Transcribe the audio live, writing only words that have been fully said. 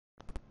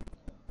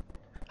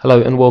Hello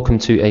and welcome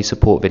to a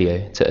support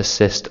video to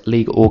assist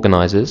league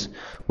organisers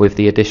with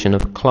the addition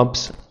of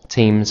clubs,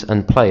 teams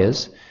and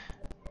players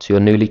to your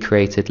newly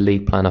created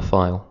league planner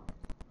file.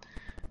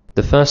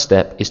 The first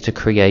step is to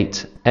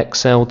create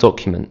Excel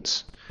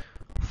documents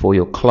for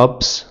your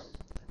clubs,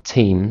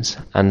 teams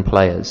and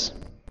players.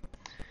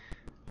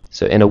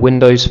 So in a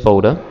Windows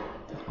folder,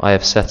 I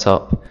have set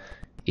up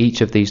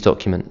each of these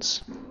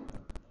documents.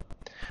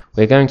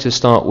 We're going to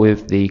start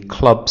with the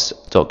clubs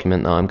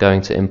document that I'm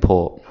going to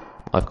import.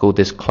 I've called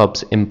this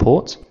clubs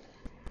import,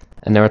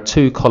 and there are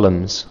two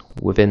columns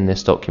within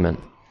this document.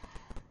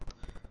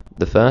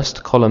 The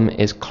first column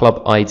is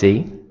club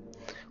ID,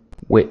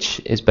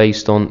 which is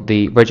based on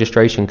the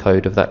registration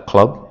code of that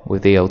club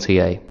with the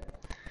LTA.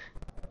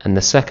 And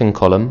the second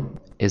column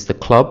is the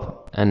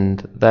club,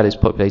 and that is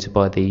populated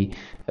by the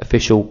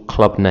official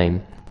club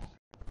name.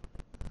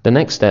 The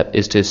next step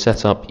is to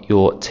set up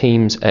your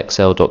team's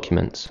Excel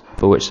documents,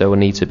 for which there will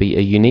need to be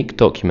a unique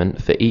document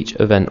for each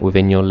event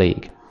within your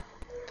league.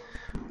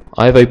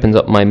 I've opened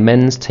up my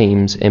men's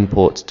teams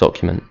import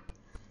document.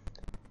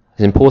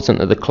 It's important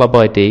that the club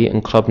ID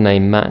and club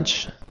name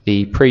match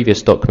the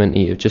previous document that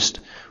you've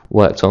just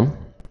worked on,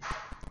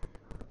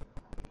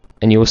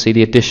 and you will see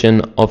the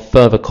addition of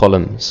further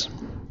columns.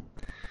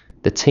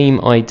 The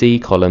team ID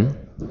column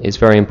is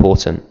very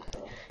important.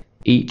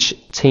 Each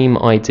team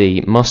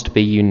ID must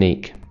be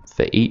unique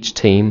for each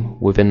team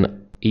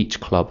within each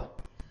club.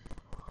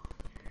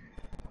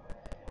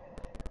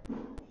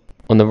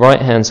 On the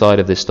right hand side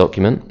of this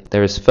document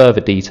there is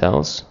further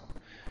details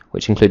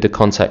which include the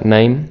contact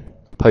name,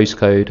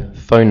 postcode,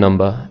 phone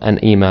number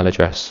and email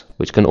address,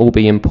 which can all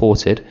be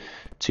imported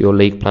to your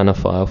league planner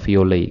file for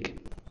your league.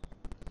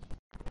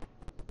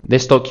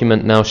 This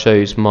document now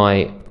shows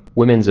my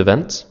women's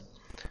events,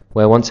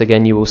 where once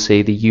again you will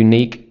see the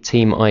unique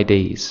team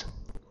IDs.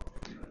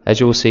 As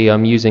you will see,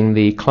 I'm using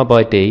the club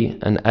ID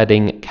and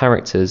adding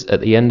characters at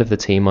the end of the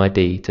team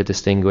ID to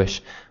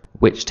distinguish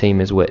which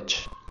team is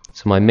which.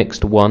 So my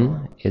mixed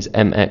 1 is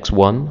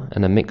MX1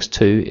 and a mixed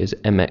 2 is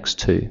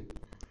MX2.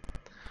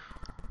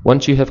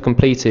 Once you have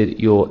completed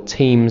your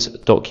team's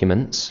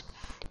documents,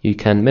 you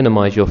can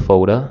minimize your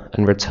folder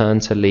and return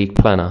to League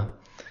Planner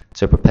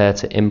to prepare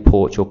to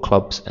import your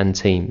clubs and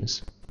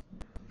teams.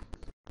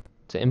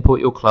 To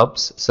import your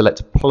clubs,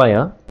 select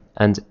Player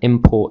and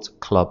Import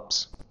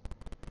Clubs.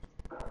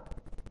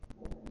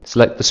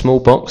 Select the small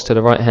box to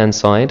the right hand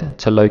side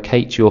to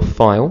locate your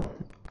file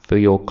for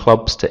your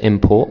clubs to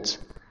import.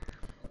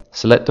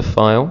 Select the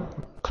file,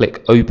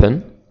 click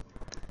Open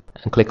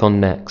and click on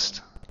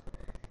Next.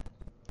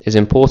 It is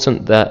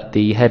important that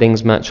the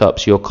headings match up,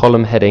 so your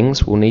column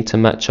headings will need to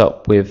match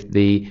up with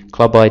the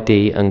club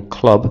ID and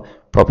club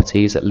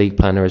properties that League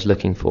Planner is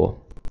looking for.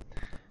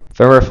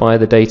 Verify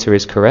the data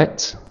is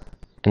correct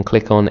and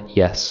click on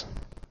Yes.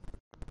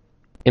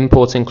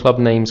 Importing club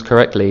names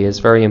correctly is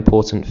very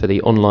important for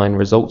the online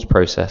results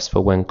process for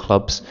when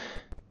clubs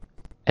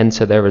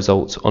enter their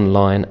results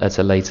online at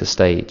a later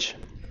stage.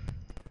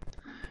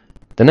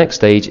 The next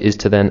stage is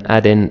to then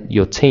add in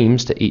your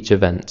teams to each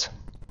event.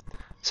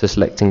 So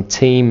selecting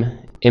Team,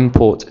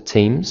 Import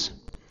Teams,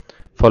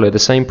 follow the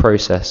same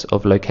process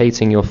of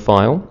locating your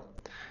file.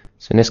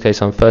 So in this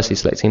case I'm firstly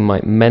selecting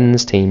my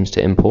men's teams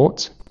to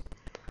import.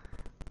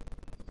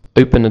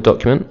 Open the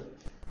document,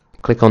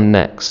 click on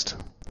Next.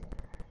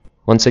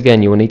 Once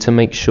again, you will need to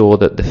make sure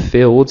that the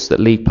fields that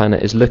League Planner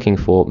is looking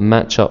for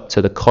match up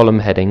to the column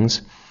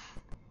headings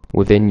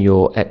within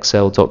your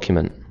Excel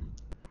document.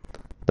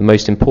 The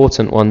most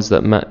important ones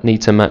that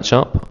need to match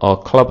up are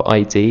Club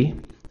ID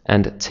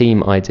and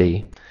Team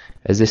ID,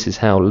 as this is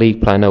how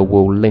League Planner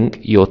will link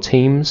your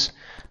teams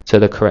to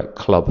the correct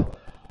club.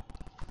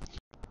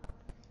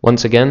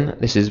 Once again,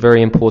 this is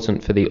very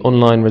important for the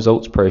online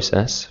results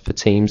process for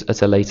teams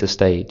at a later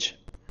stage.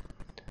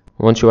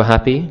 Once you are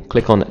happy,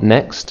 click on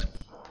Next.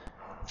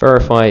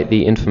 Verify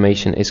the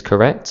information is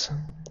correct,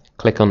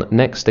 click on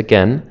Next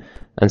again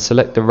and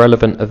select the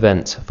relevant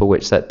event for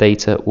which that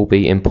data will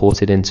be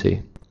imported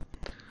into.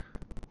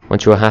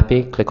 Once you are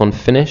happy, click on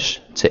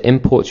Finish to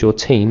import your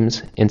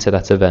teams into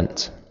that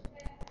event.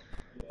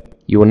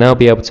 You will now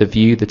be able to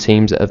view the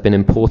teams that have been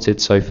imported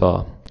so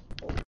far.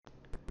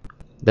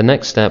 The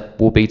next step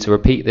will be to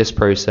repeat this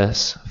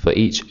process for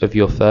each of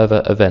your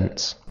further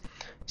events.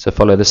 So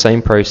follow the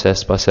same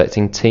process by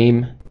selecting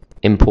Team,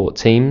 Import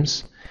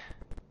Teams.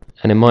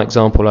 And in my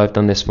example, I've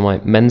done this for my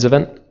men's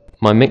event,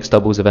 my mixed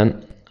doubles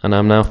event, and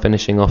I'm now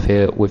finishing off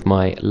here with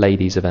my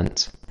ladies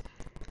event.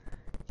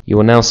 You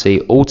will now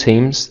see all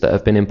teams that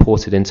have been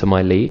imported into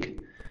my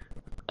league,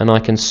 and I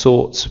can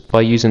sort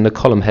by using the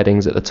column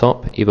headings at the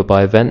top, either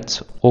by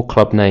event or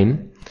club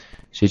name,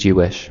 should you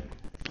wish.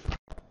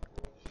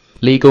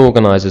 League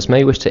organisers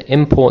may wish to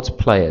import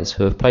players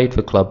who have played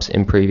for clubs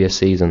in previous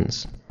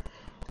seasons.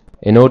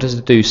 In order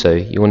to do so,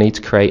 you will need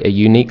to create a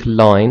unique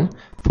line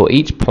for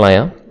each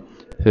player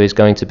who is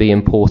going to be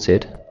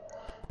imported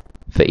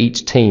for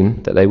each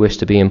team that they wish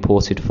to be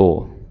imported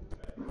for.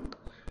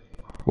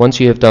 Once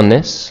you have done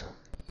this,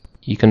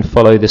 you can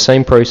follow the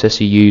same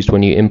process you used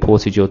when you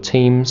imported your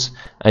teams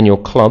and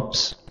your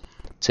clubs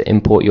to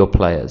import your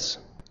players.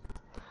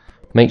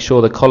 Make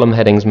sure the column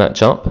headings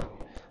match up.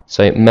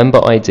 So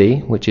member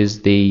ID, which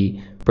is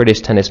the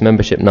British Tennis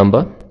membership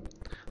number,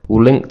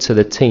 will link to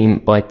the team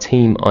by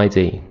team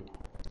ID.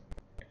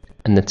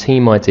 And the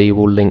team ID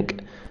will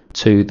link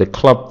to the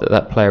club that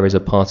that player is a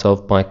part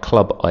of by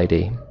club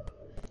ID.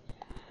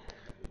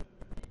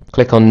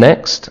 Click on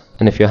Next,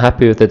 and if you're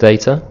happy with the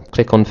data,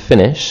 click on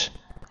Finish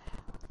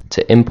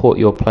to import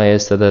your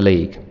players to the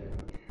league.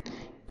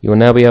 You will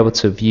now be able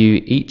to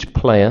view each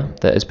player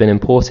that has been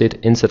imported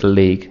into the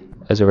league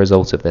as a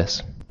result of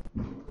this.